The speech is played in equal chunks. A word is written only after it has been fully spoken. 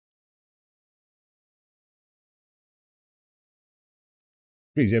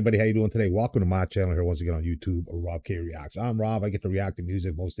Greetings, everybody. How you doing today? Welcome to my channel here once again on YouTube, Robk Reacts. I'm Rob. I get to react to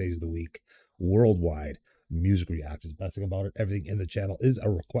music most days of the week, worldwide. Music reactions. Best thing about it, everything in the channel is a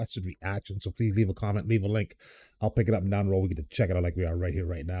requested reaction. So please leave a comment, leave a link. I'll pick it up and down the road. We get to check it out like we are right here,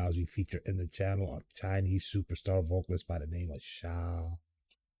 right now, as we feature in the channel a Chinese superstar vocalist by the name of Zhou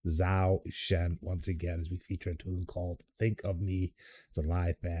Shen. Once again, as we feature a tune called "Think of Me." It's a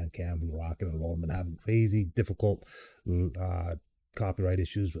live Fancam. We're rocking and rolling, been having crazy, difficult copyright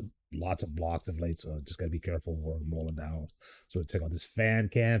issues with lots of blocks of late, so just gotta be careful where I'm rolling down. So check out this fan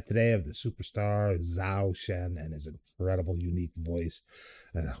cam today of the superstar Zhou Shen and his incredible, unique voice.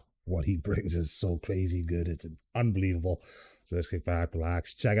 And what he brings is so crazy good. It's unbelievable. So let's kick back,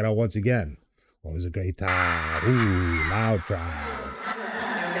 relax, check it out once again. Always a great time. Ooh, loud crowd.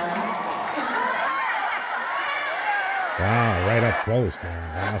 Wow, right up close,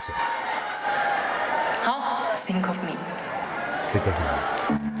 man. Awesome. Think of me. Think of me.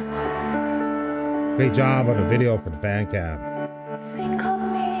 Great job on the video for the Fancam. Think of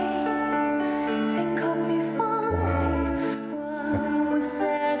me fondly. When we've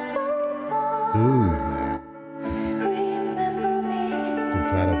said goodbye. Dude, Remember me. it's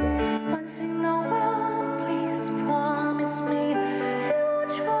incredible. Once in a while, please promise me you'll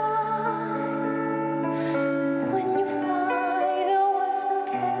try. When you find a vessel,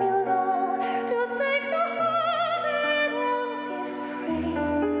 can you long to take the heart and be free?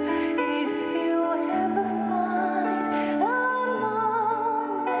 If you ever find a moment,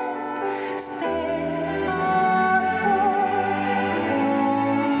 spare a thought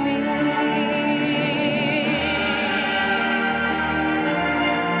for me.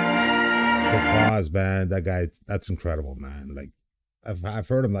 Pause, man. That guy, that's incredible, man. Like, I've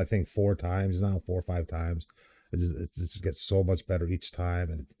heard him, I think, 4 times now, 4 or 5 times. It just gets so much better each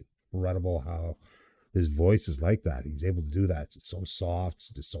time, and it's incredible how his voice is like that. He's able to do that. It's so soft, it's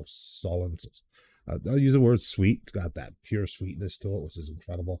just so sullen. So, I'll use the word sweet. It's got that pure sweetness to it, which is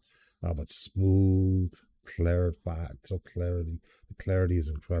incredible. But smooth, clarified, so clarity. The clarity is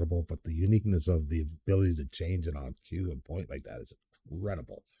incredible, but the uniqueness of the ability to change it on cue and point like that is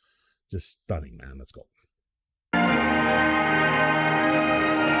incredible. Just stunning, man. Let's go.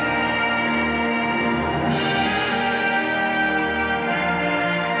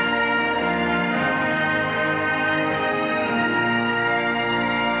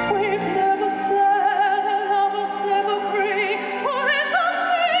 We've never said lovers never agree, or is our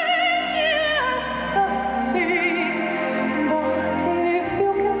change just the sea? But if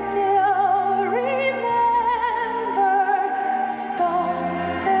you can still remember,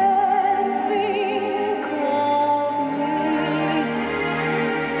 stop and think of me.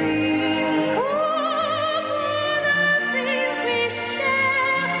 Think of all the things we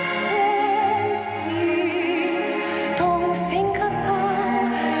shared and see. Don't think about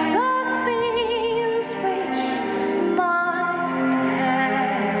the things which might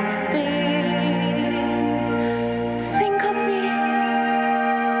have been. Think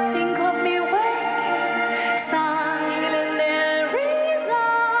of me waking, silent and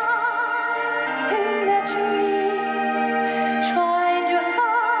resigned. Imagine me trying too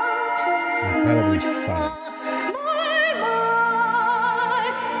hard to Incredibly put you stunning. on my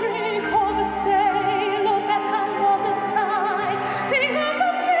mind. Recall this day, look back on all this time. Think of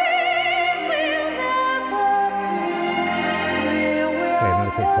the things we'll never do. There will Hey,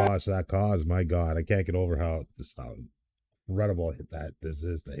 another quick pause for that cause. My God, I can't get over how incredible that this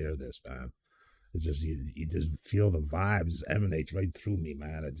is to hear this, man. It's just you just feel the vibe just emanates right through me,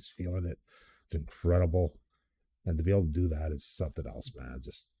 man. I'm just feeling it. It's incredible, and to be able to do that is something else, man.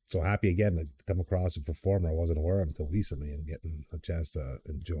 Just so happy again to come across a performer I wasn't aware of until recently, and getting a chance to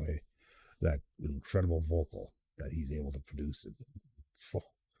enjoy that incredible vocal that he's able to produce. It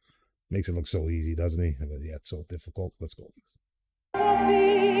makes it look so easy, doesn't he? I mean, yeah, it's so difficult. Let's go.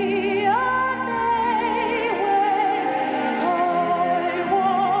 be a day when I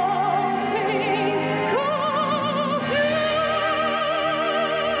won't think of you.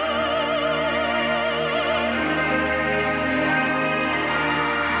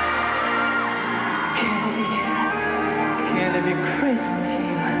 Can it be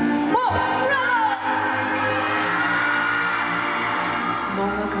Christine? Oh, no!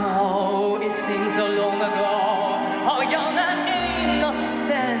 Long ago, it seems so long ago, how young and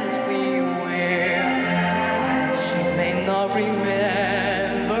innocent we were.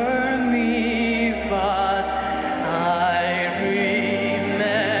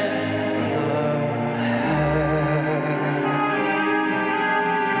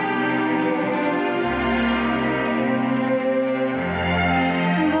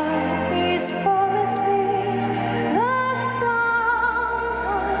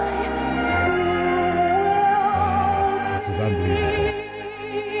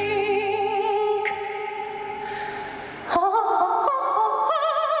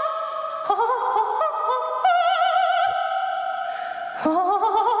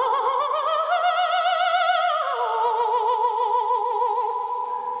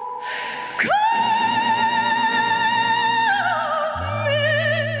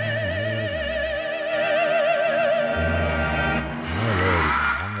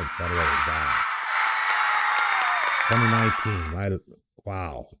 2019.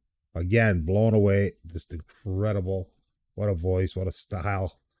 Wow. Again, blown away. Just incredible. What a voice. What a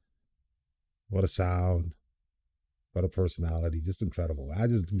style. What a sound. What a personality. Just incredible. I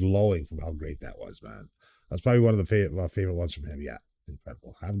just glowing from how great that was, man. That's probably one of my favorite ones from him. Yeah.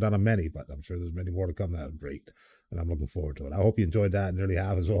 Incredible. I haven't done a many, but I'm sure there's many more to come that are great. And I'm looking forward to it. I hope you enjoyed that nearly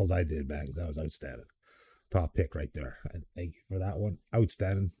half as well as I did, man, because that was outstanding. Top pick right there. And thank you for that one.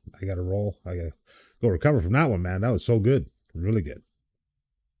 Outstanding. I got to roll. I got to go recover from that one, man. That was so good. Really good.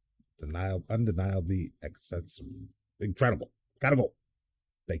 Undeniably incredible. Gotta go.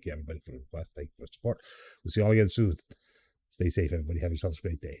 Thank you, everybody, for the request. Thank you for the support. We'll see you all again soon. Stay safe, everybody. Have yourselves a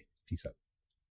great day. Peace out.